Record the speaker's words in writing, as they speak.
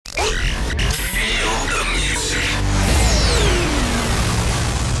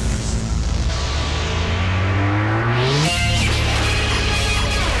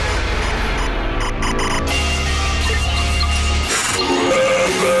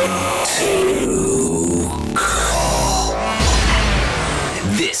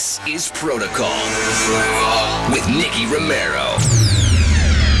Protocol with Nicky Romero.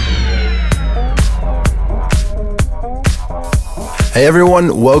 Hey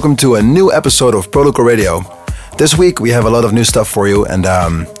everyone, welcome to a new episode of Protocol Radio. This week we have a lot of new stuff for you, and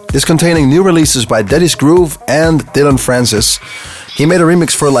it's containing new releases by Daddy's Groove and Dylan Francis. He made a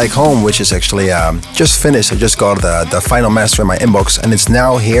remix for Like Home, which is actually just finished. I just got the final master in my inbox, and it's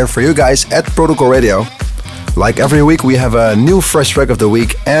now here for you guys at Protocol Radio. Like every week, we have a new fresh track of the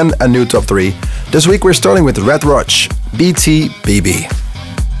week and a new top 3. This week we're starting with Red Roach, BTBB.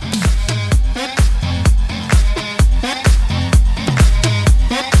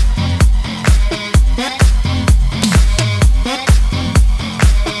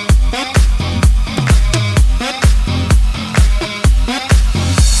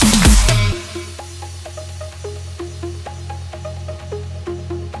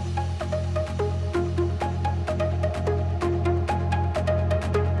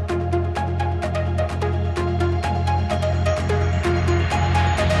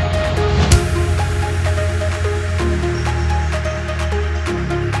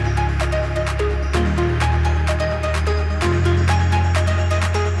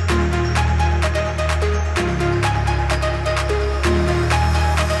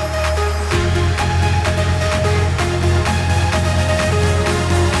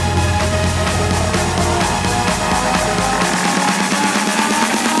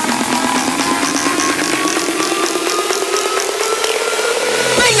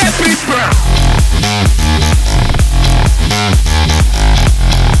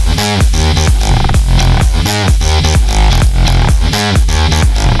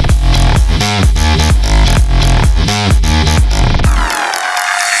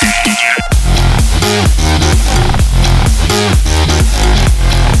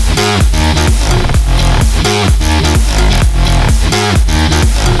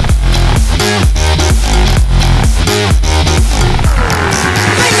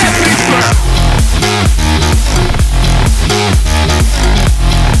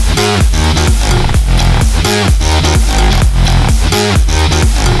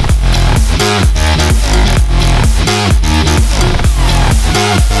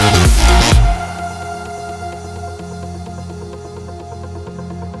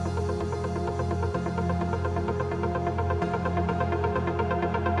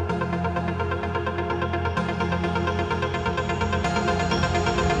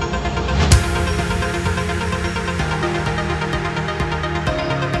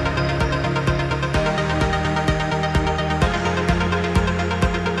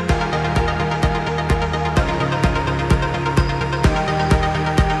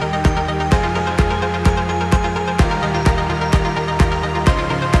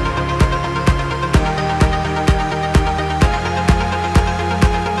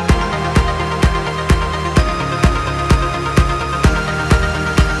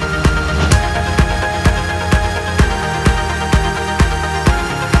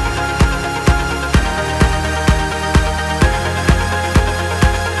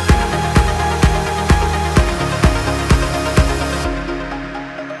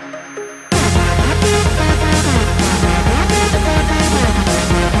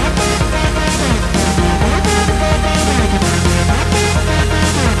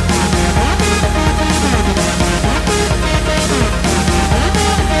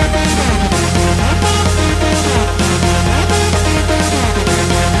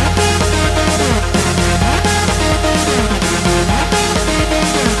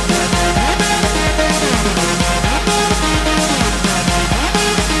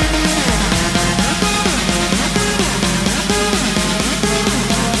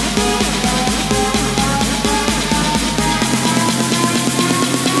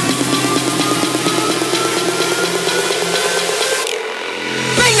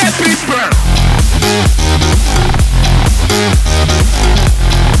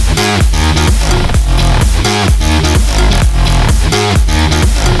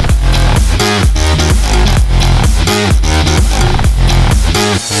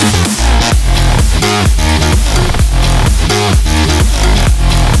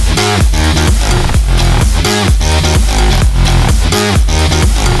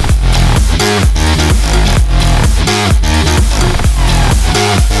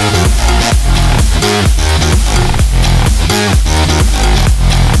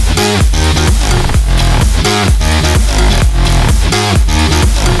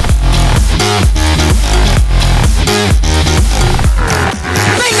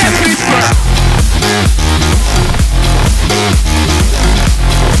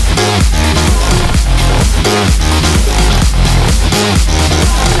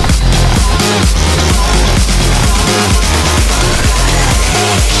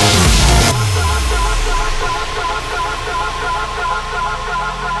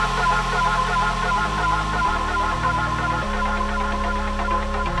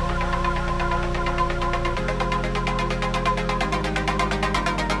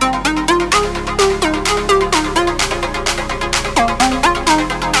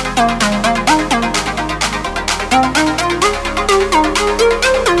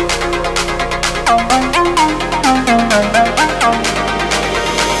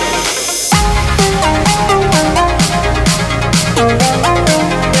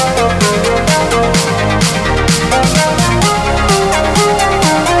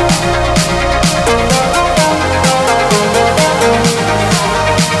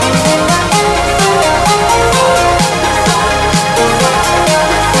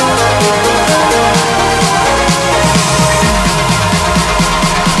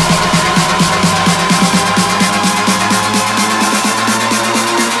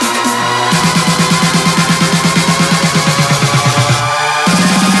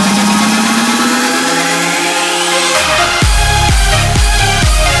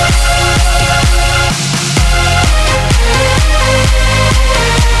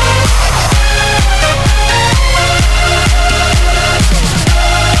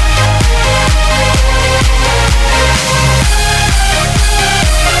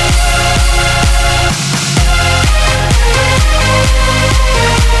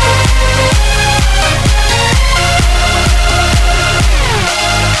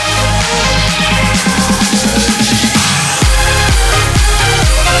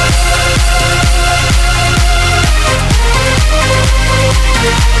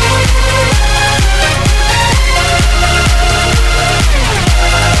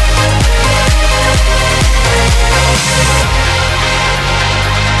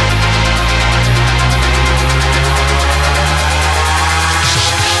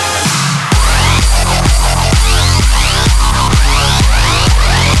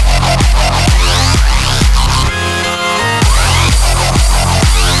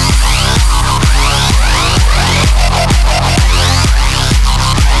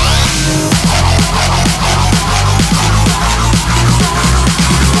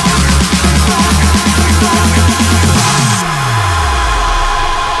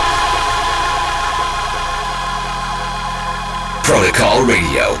 Protocol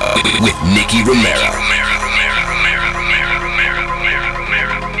Radio with Nicky Romero.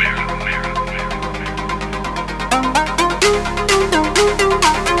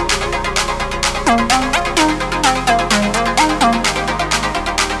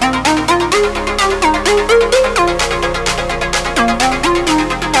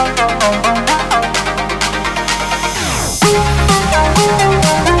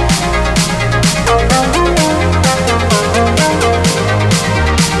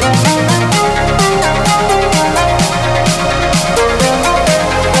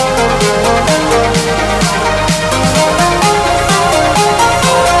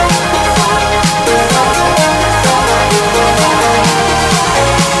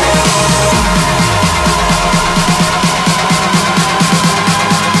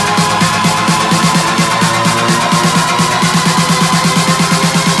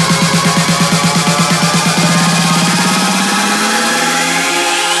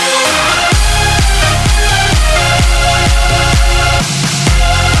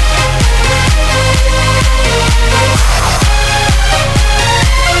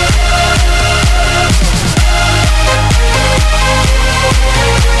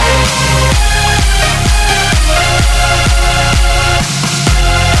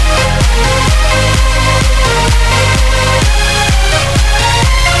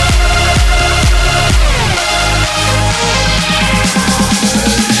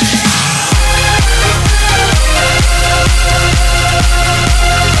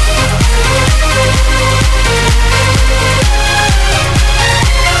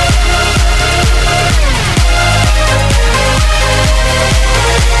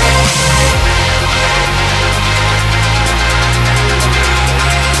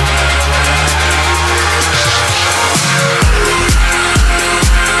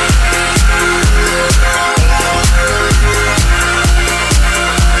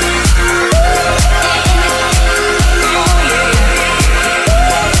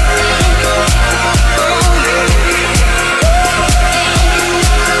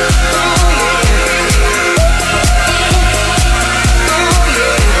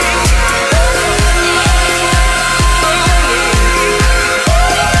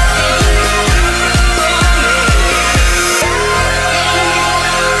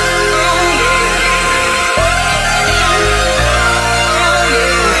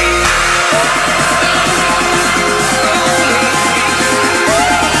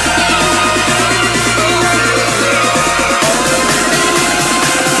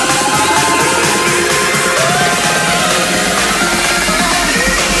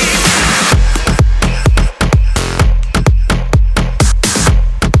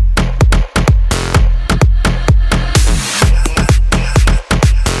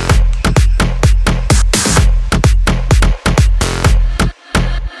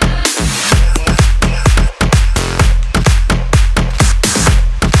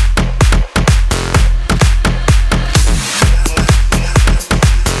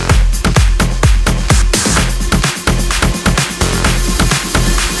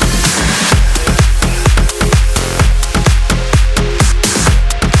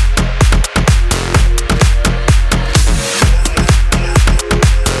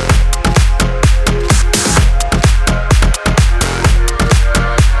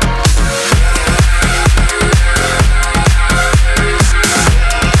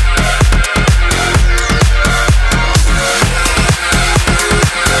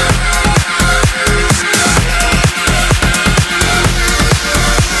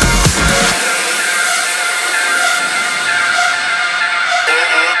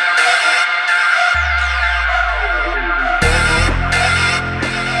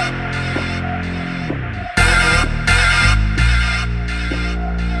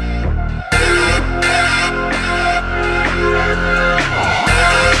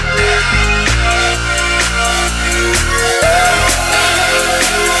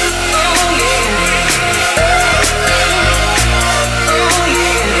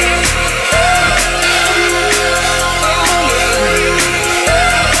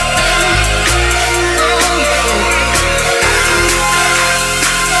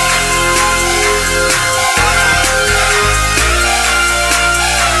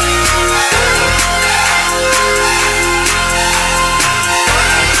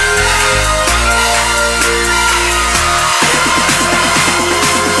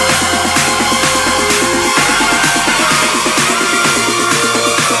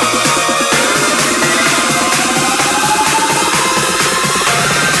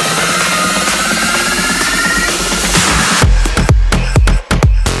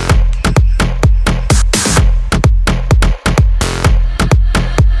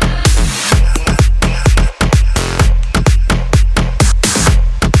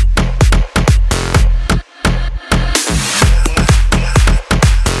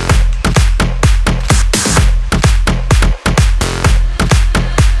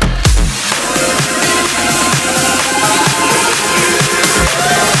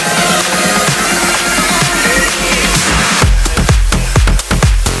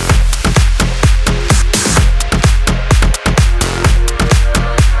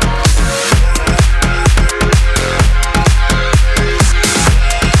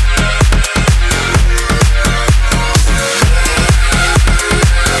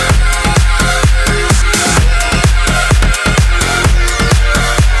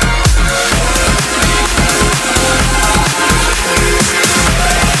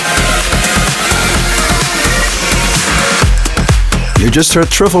 just heard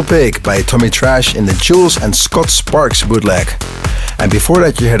Truffle Pig by Tommy Trash in the Jules and Scott Sparks bootleg. And before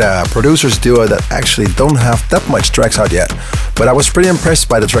that you heard a producers duo that actually don't have that much tracks out yet, but I was pretty impressed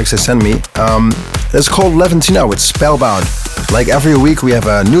by the tracks they sent me. It's called Levantina with Spellbound. Like every week we have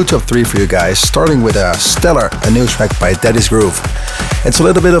a new top 3 for you guys, starting with Stellar, a new track by Daddy's Groove. It's a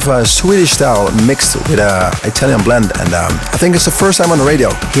little bit of a Swedish style mixed with an Italian blend, and I think it's the first time on the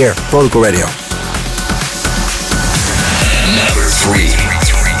radio, here, Protocol Radio. Number 3.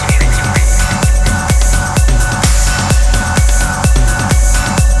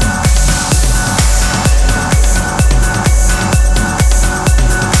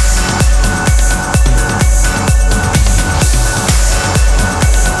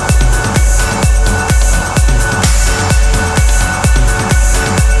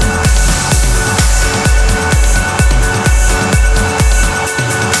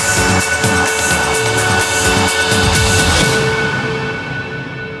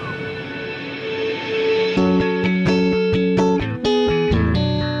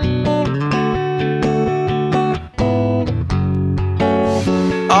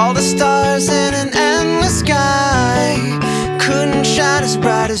 All the stars in an endless sky couldn't shine as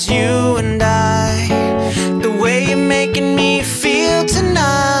bright as you and I. The way you're making me feel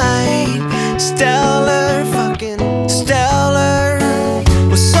tonight, stellar, fucking stellar.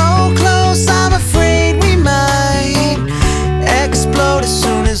 We're so close, I'm afraid we might explode as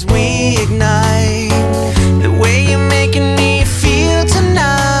soon as we ignite. The way you're making me feel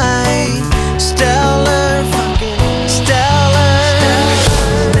tonight, stellar, fucking stellar.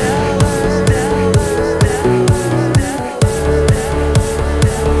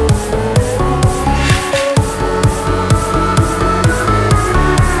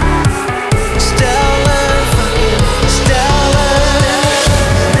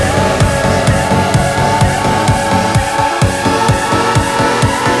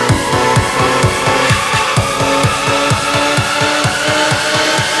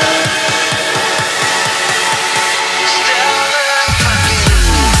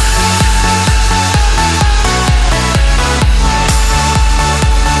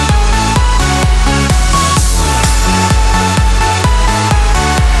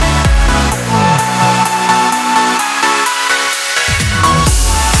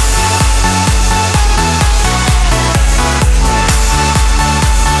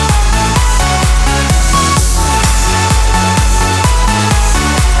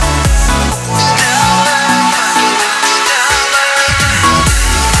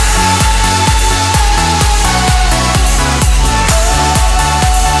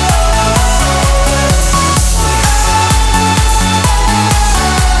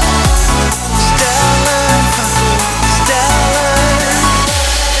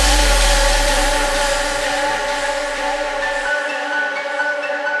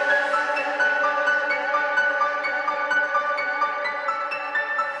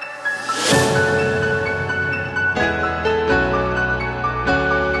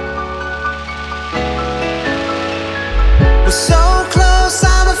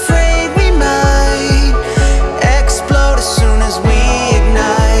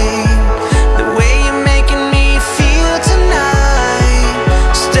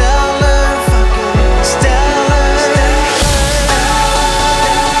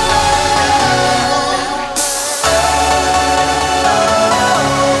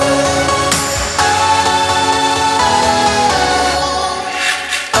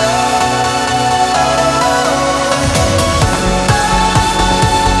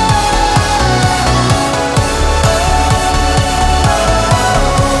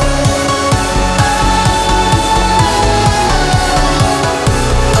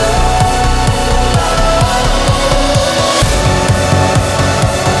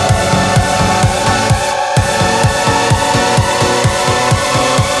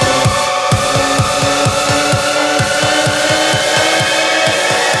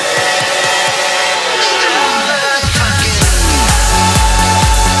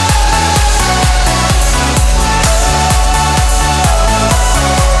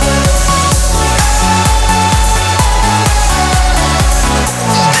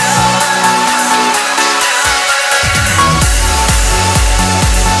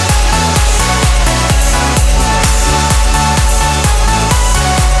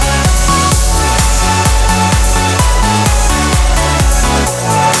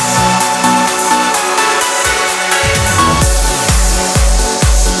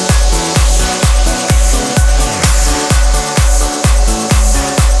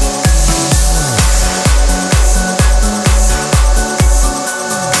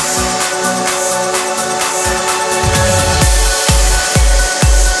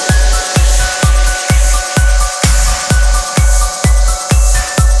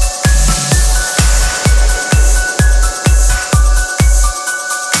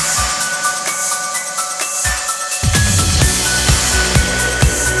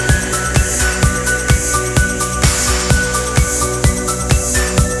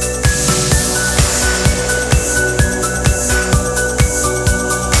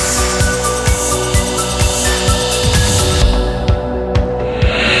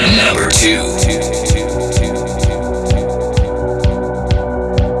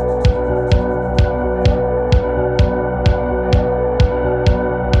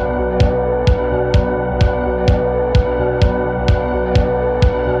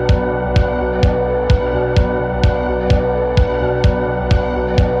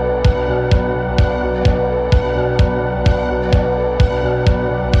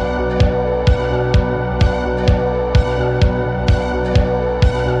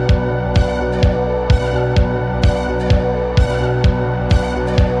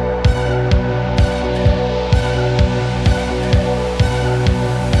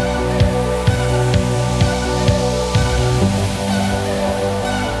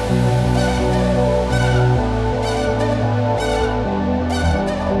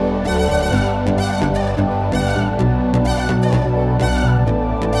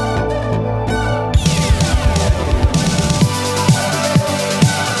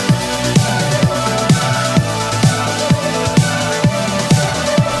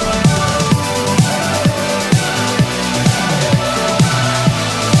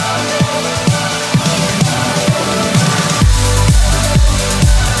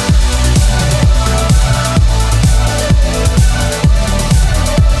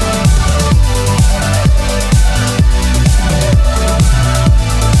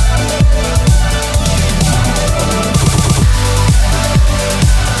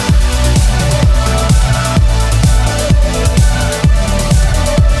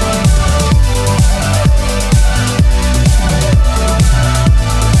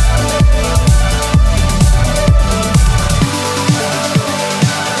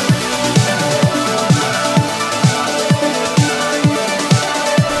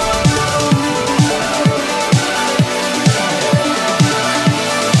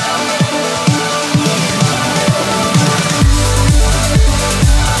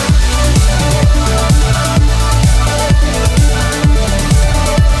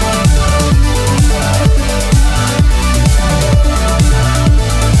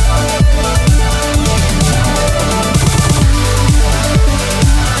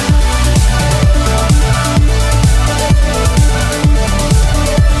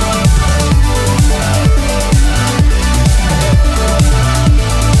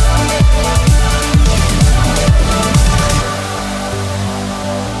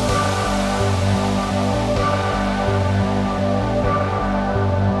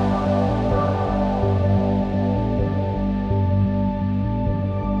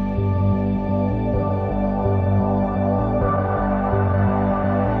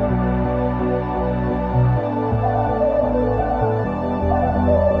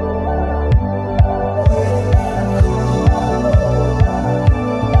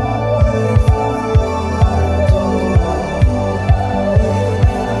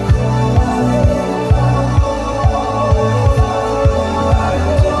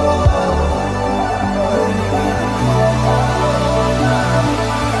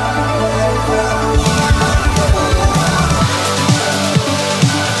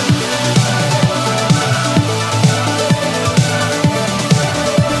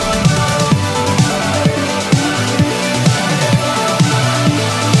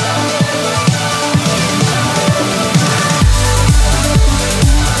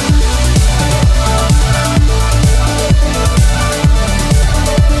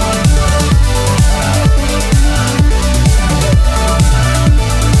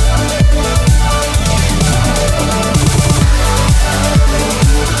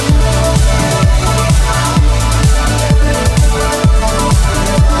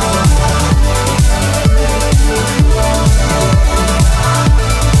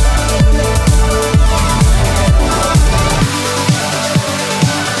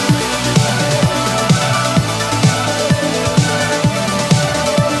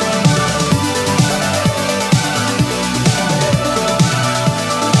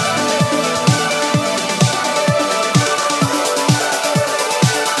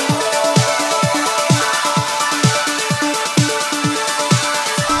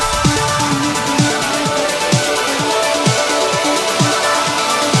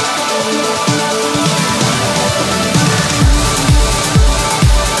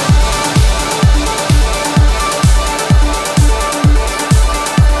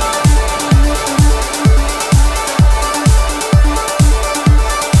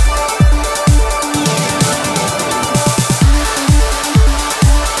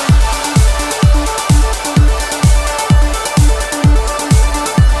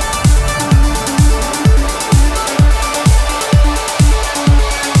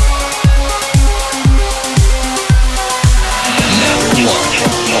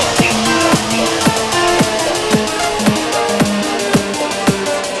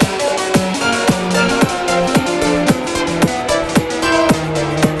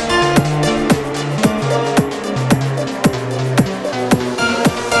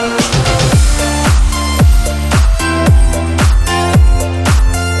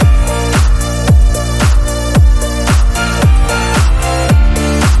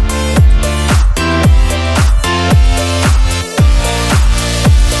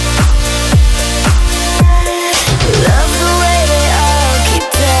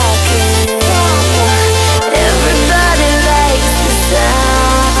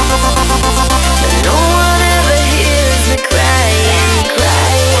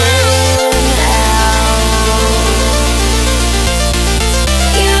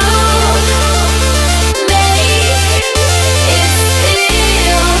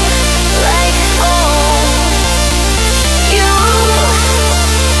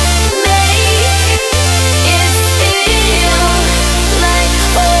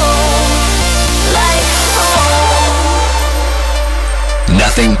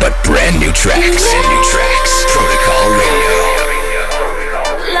 nothing but brand new tracks. Brand new tracks. Protocol Radio.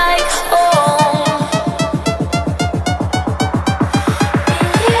 Like home.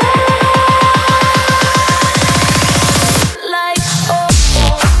 Like home.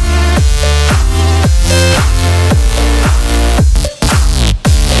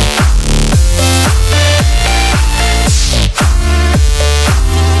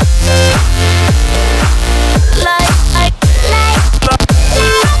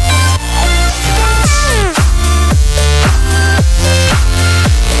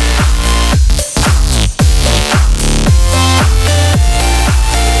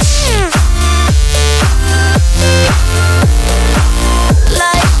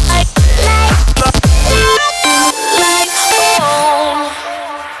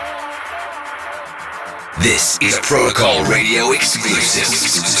 This is a Protocol Radio exclusive.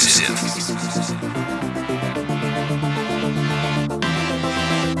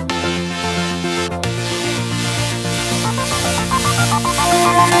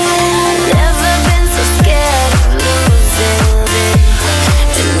 Never been so scared of losing.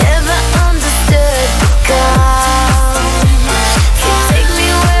 Never understood the calm. You take me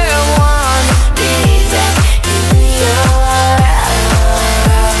where I wanna be, back in your arms.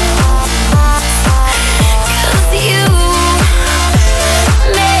 'Cause you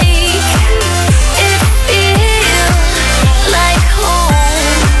make it feel like home.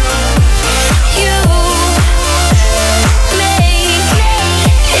 You make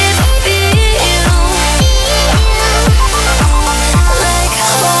it feel like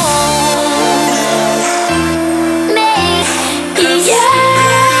home. Make yeah, like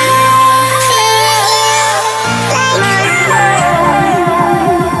home.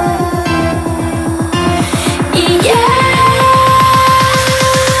 Yeah,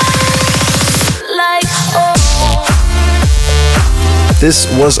 like home. This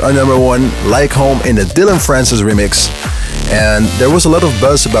was our number one, Like Home, in the Dylan Francis remix. And there was a lot of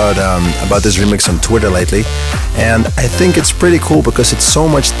buzz about this remix on Twitter lately. And I think it's pretty cool because it's so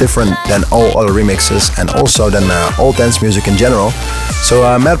much different than all other remixes and also than all dance music in general. So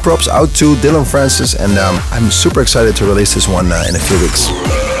mad props out to Dylan Francis, and I'm super excited to release this one in a few weeks.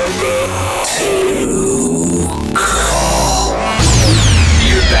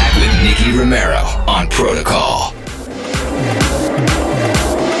 You're back with Nicky Romero on Protocol.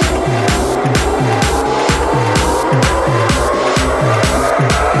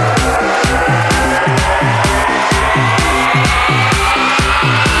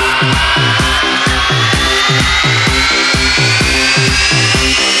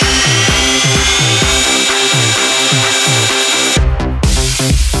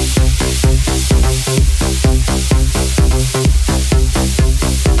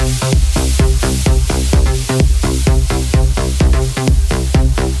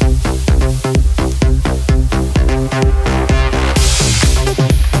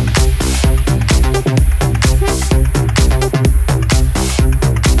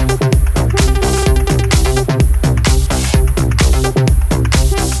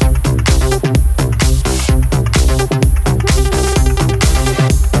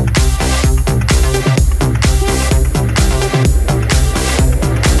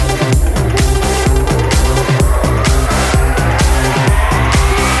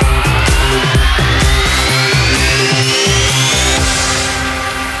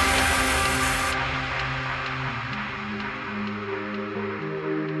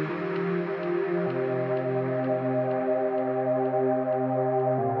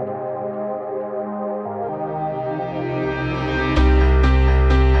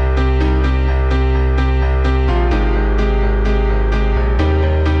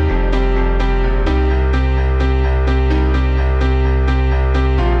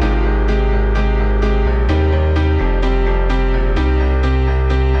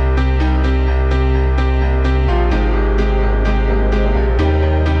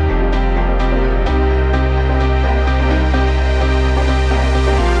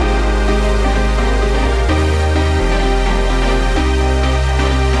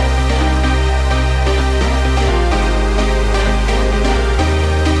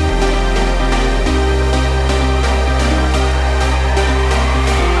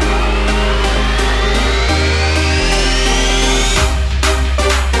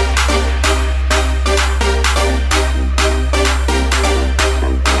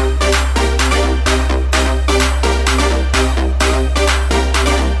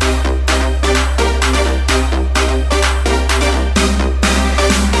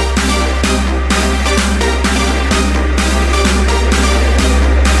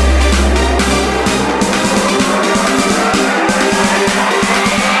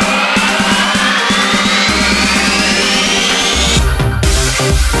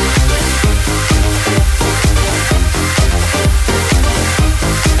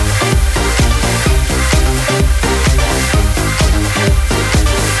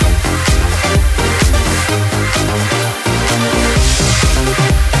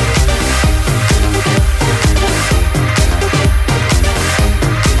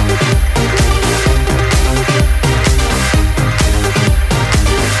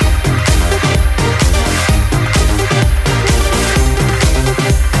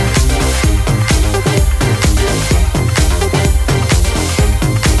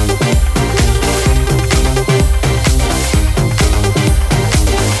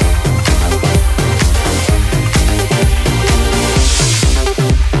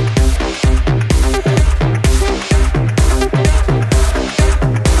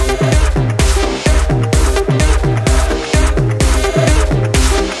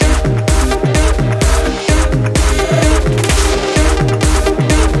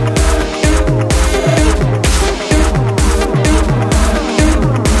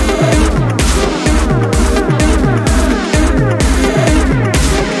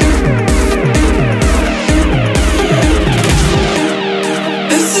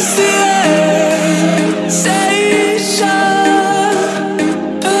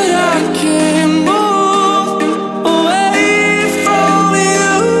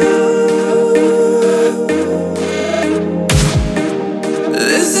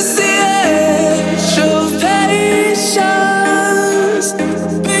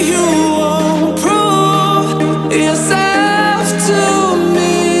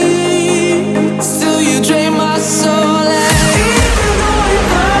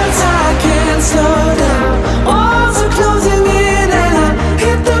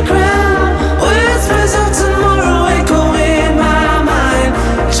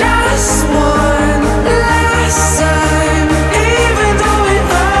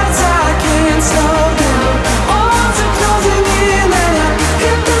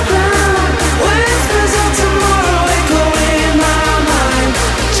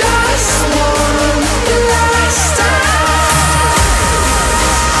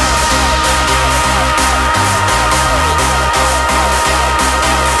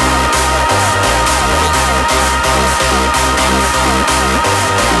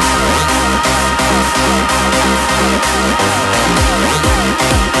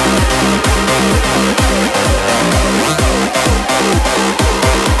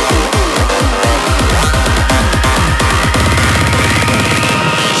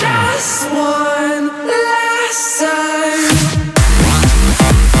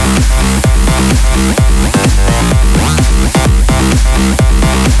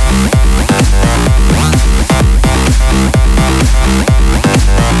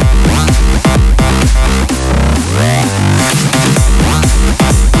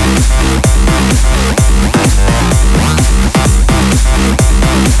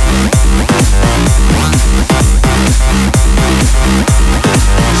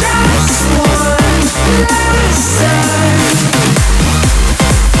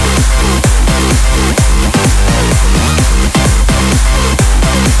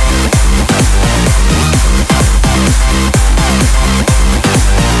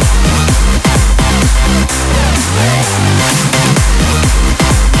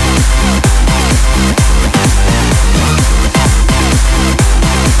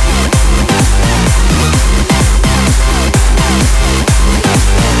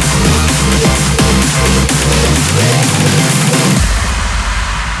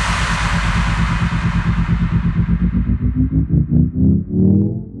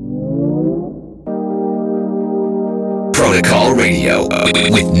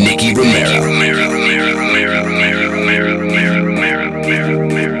 with Nicky Romero.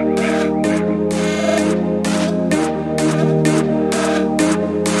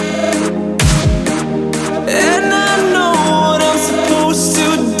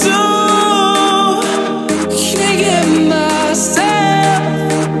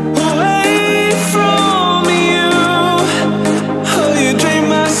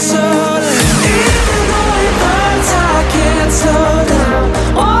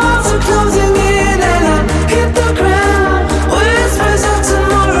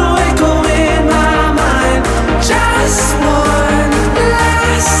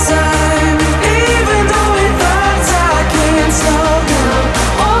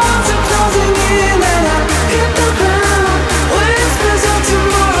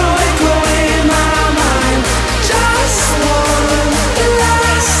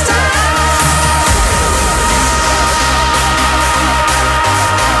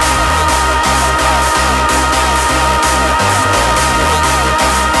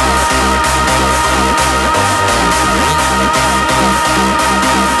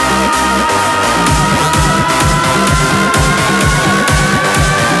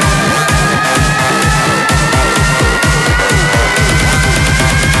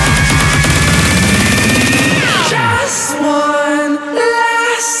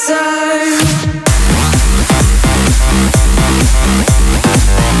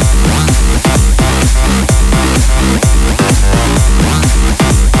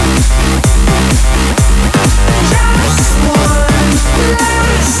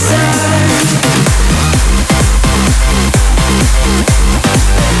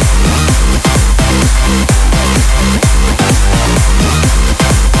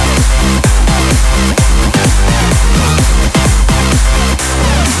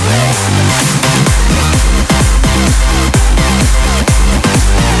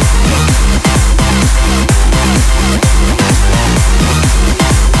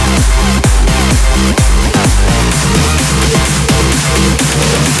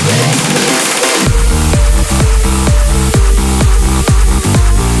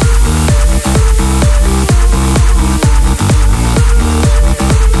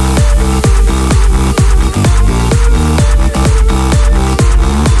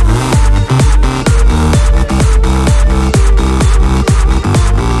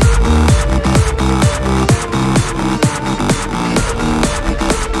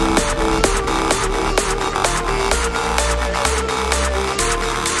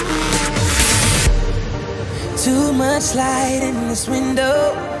 Too much light in this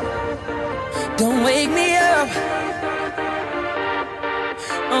window. Don't wake me up.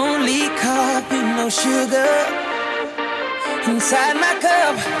 Only coffee, no sugar inside my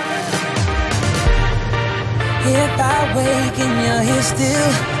cup. If I wake and you're here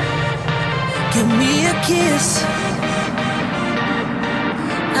still, give me a kiss.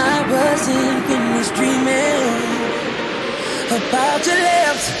 I wasn't finished dreaming about your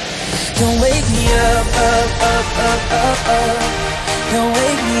lips. Don't wake me up, up, up, up, up, up. Don't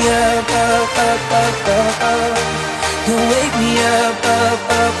wake me up, up, up, up, up, up. Don't wake me up, up,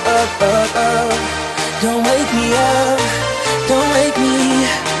 up, up, up, up. Don't wake me up, don't wake me,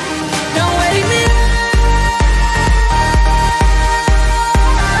 don't wake me up.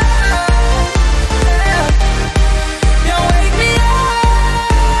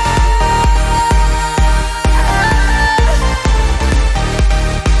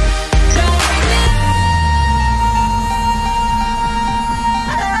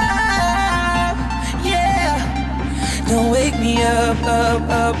 Up,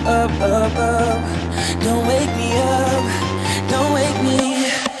 up, up, up, up. Don't wake me up, don't wake me.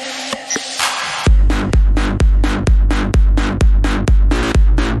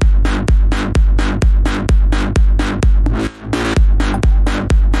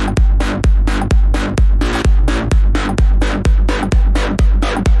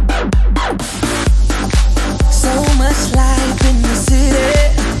 So much life in the city,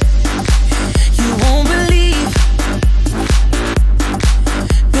 you won't believe.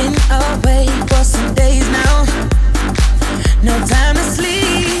 Been away for some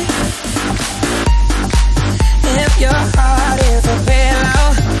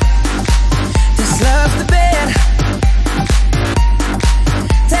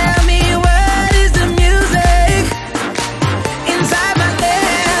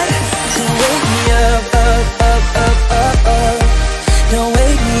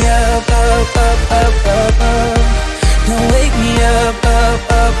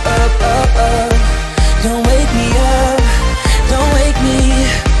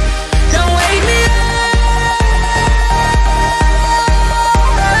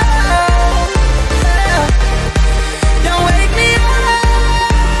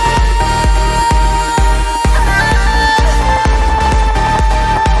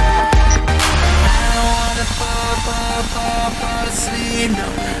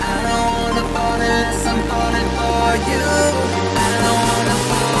you. I don't wanna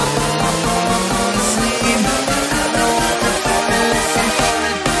fall asleep. I don't wanna fall unless I'm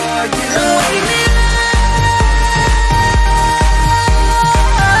falling for you. Don't wake me up.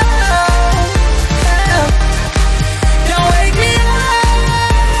 Don't wake me up.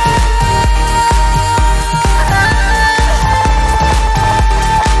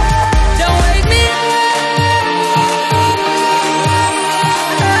 Don't wake me up.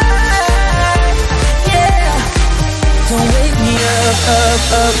 Don't wake me up, up,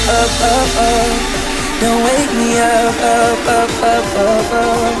 up, up, up, up. Don't wake me up, up, up, up, up,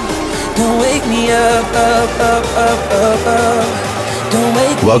 up. Don't wake me up, up, up, up, up, up. Don't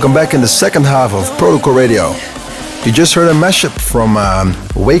wake me. Welcome back in the second half of Protocol Radio. You just heard a mashup from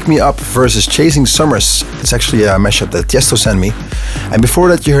Wake Me Up versus Chasing Summers. It's actually a mashup that Tiesto sent me. And before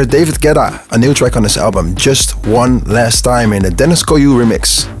that you heard David Guetta, a new track on his album, Just One Last Time, in the Dennis Koyu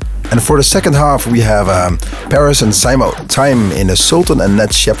remix. And for the second half we have Paris and Simo, Time, in the Sultan and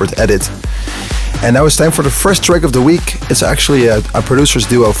Ned Shepard edit. And now it's time for the first track of the week. It's actually a producers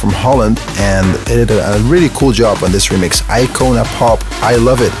duo from Holland, and they did a really cool job on this remix. Icona Pop, I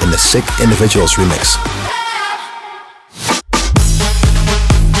Love It, in the Sick Individuals remix.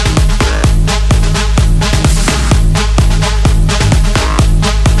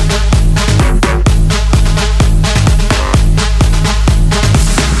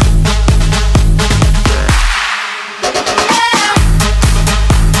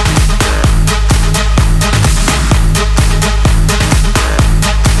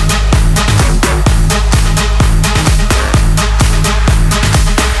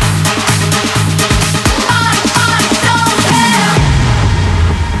 I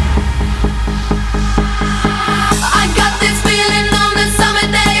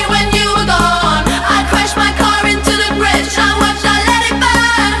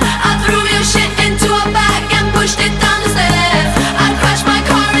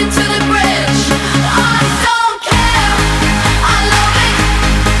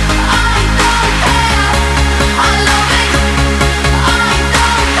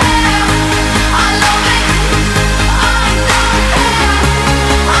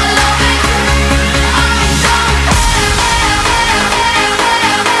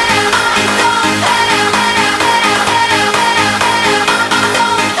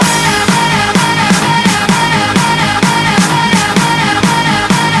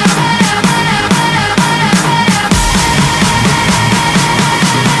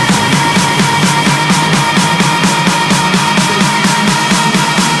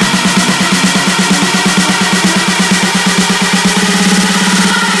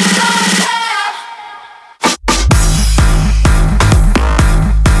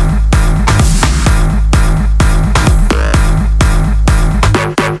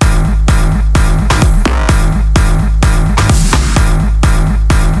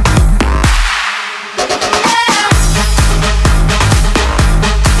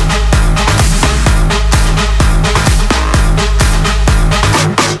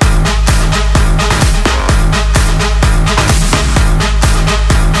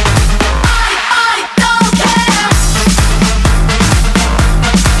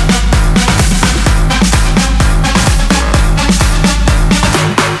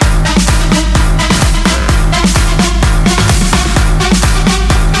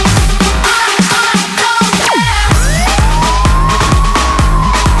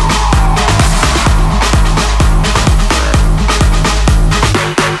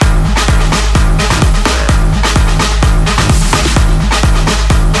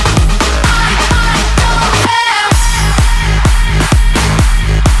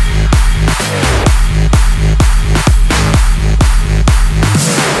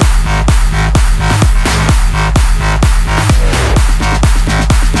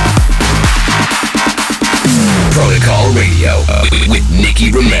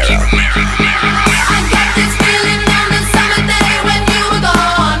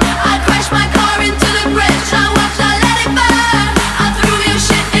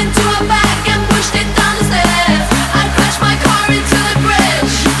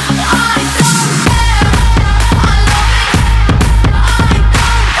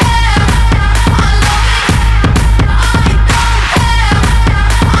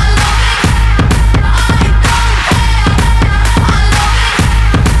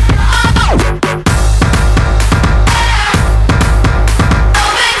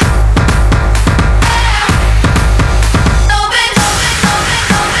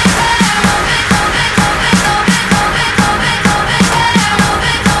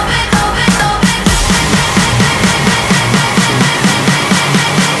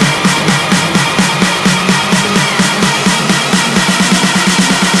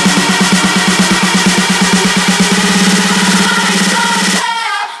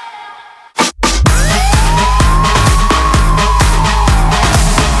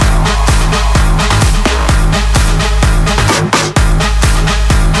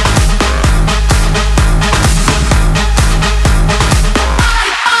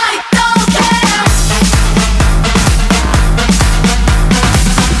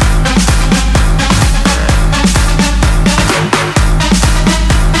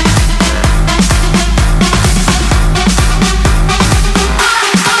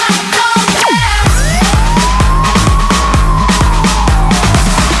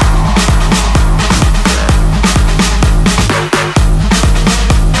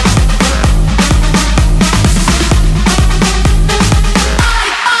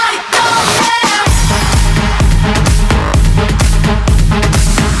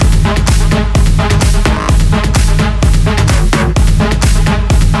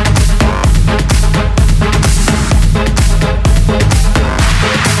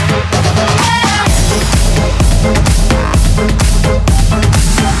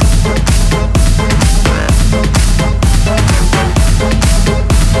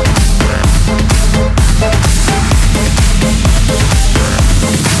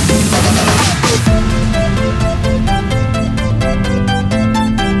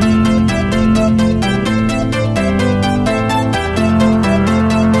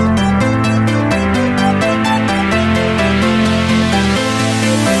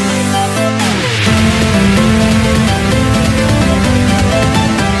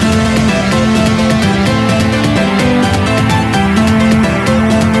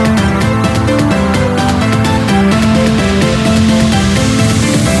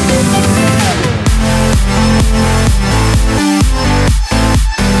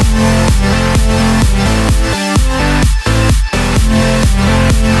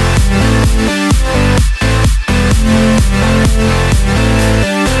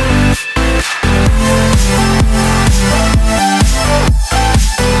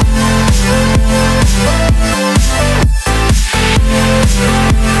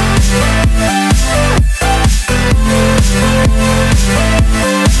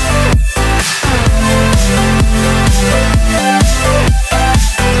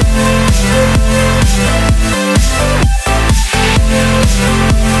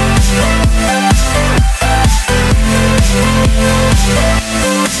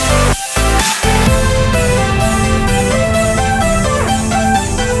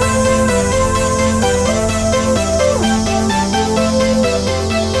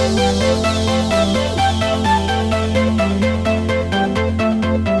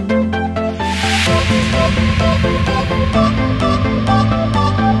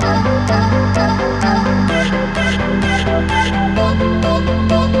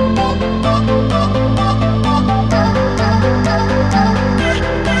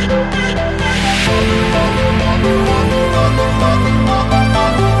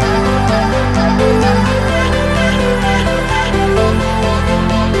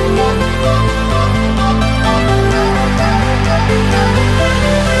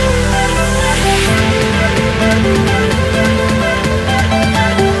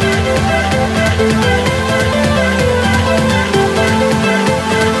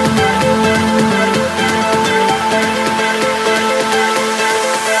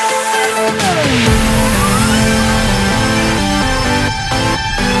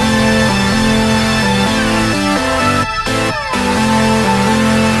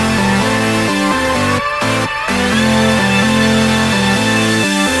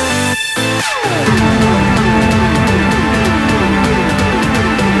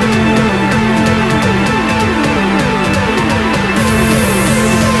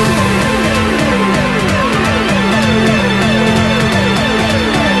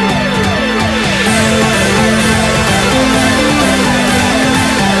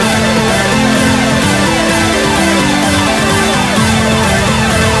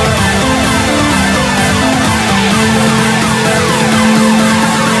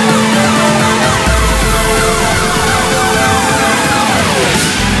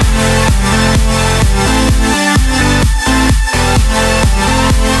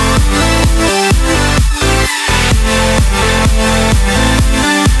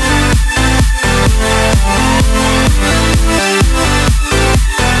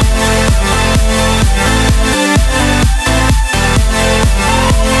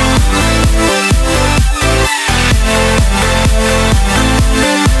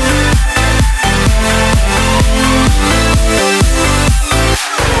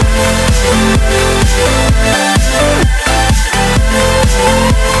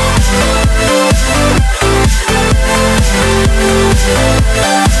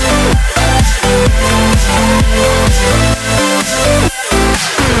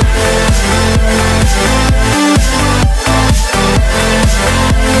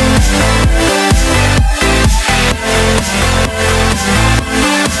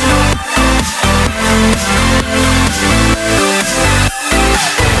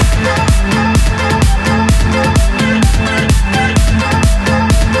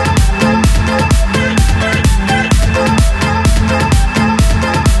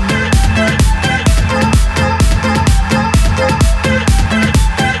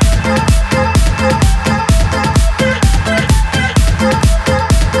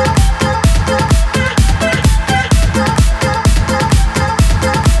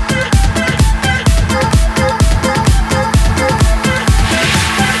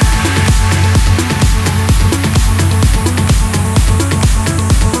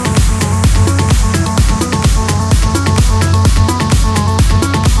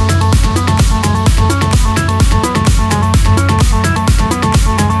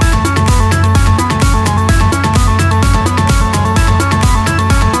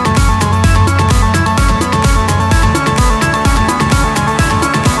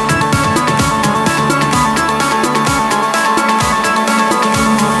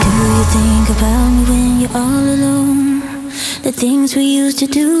about me when you're all alone? The things we used to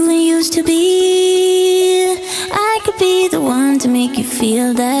do and used to be. I could be the one to make you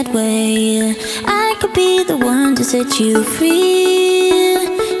feel that way. I could be the one to set you free.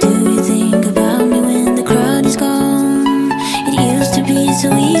 Do you think about me when the crowd is gone? It used to be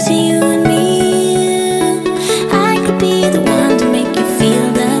so easy, you and me. I could be the one to make you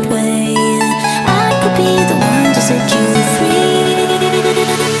feel that way. I could be the one to set you free.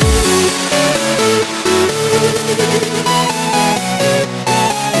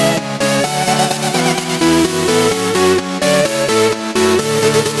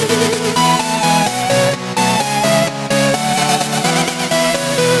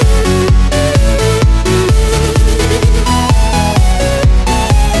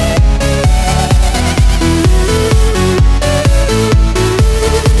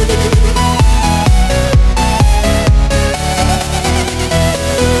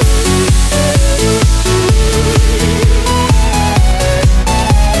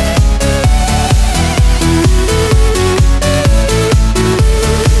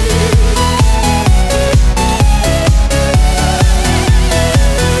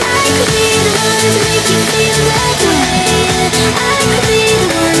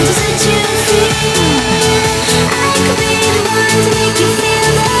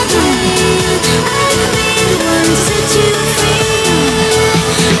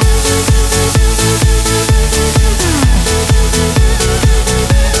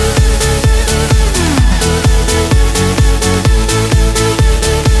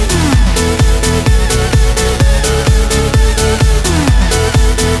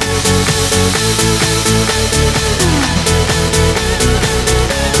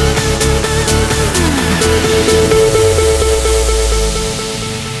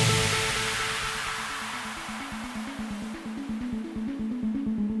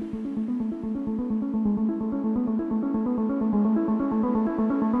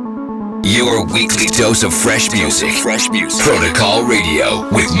 Your weekly dose of fresh music. Protocol Radio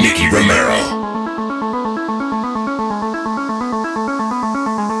with Nicky Romero.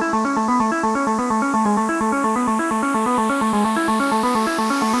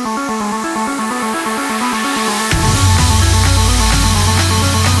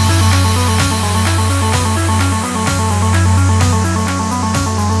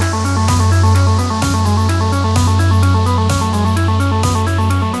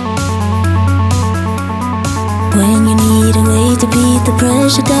 When you need a way to beat the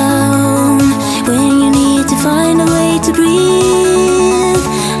pressure down, when you need to find a way to breathe,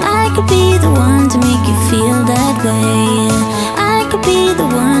 I could be the one to make you feel that way. I could be the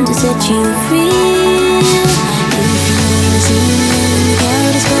one to set you free. If you wanna see me when the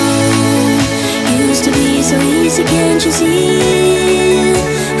crowd is gone, used to be so easy, can't you see?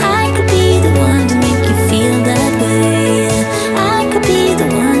 I could be the one to make you feel that way. I could be the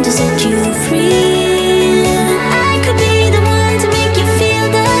one to set you free.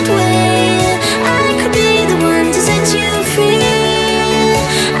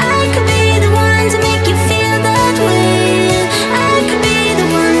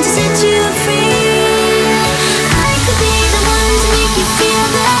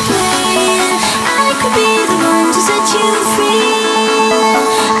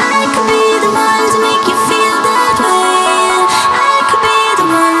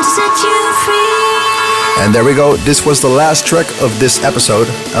 And there we go. This was the last track of this episode.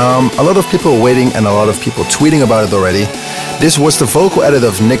 A lot of people waiting and a lot of people tweeting about it already. This was the vocal edit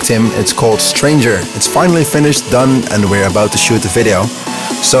of Nick Tim. It's called Stranger. It's finally finished, done, and we're about to shoot the video.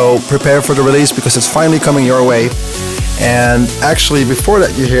 So prepare for the release because it's finally coming your way. And actually, before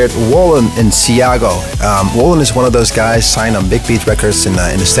that, you heard Wallen in Siago. Wallen is one of those guys signed on Big Beat Records in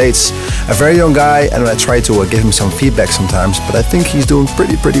the States. A very young guy, and I try to give him some feedback sometimes, but I think he's doing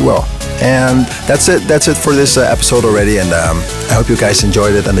pretty well. And that's it for this episode already. And I hope you guys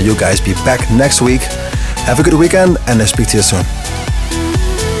enjoyed it, and that you guys be back next week. Have a good weekend, and I'll speak to you soon.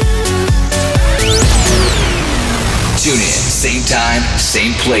 Tune in, same time,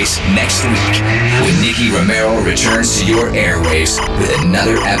 same place next week when Nicky Romero returns to your airwaves with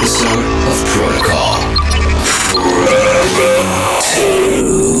another episode of Protocol. Protocol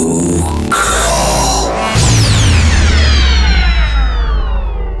 2.